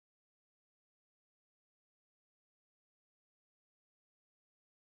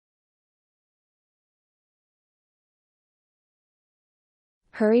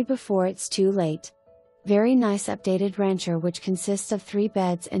Hurry before it's too late. Very nice updated rancher which consists of 3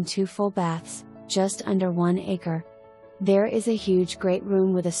 beds and 2 full baths, just under 1 acre. There is a huge great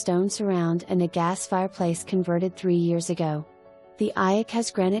room with a stone surround and a gas fireplace converted 3 years ago. The acre has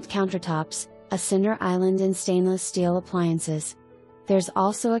granite countertops, a center island and stainless steel appliances. There's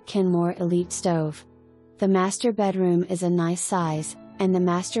also a Kenmore Elite stove. The master bedroom is a nice size, and the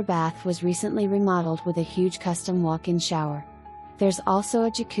master bath was recently remodeled with a huge custom walk-in shower. There's also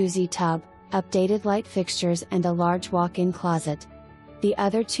a jacuzzi tub, updated light fixtures and a large walk-in closet. The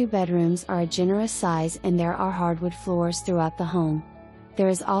other 2 bedrooms are a generous size and there are hardwood floors throughout the home. There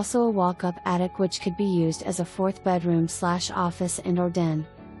is also a walk-up attic which could be used as a 4th bedroom/office and/or den.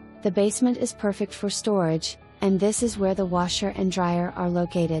 The basement is perfect for storage, and this is where the washer and dryer are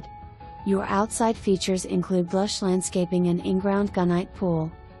located. Your outside features include lush landscaping and inground Gunite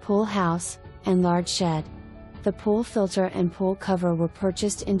pool house, and large shed. The pool filter and pool cover were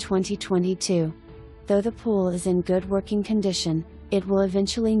purchased in 2022. Though the pool is in good working condition, it will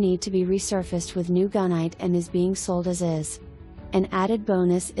eventually need to be resurfaced with new Gunite and is being sold as is. An added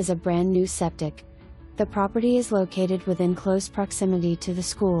bonus is a brand new septic. The property is located within close proximity to the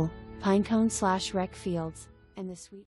school, pinecone/rec fields, and the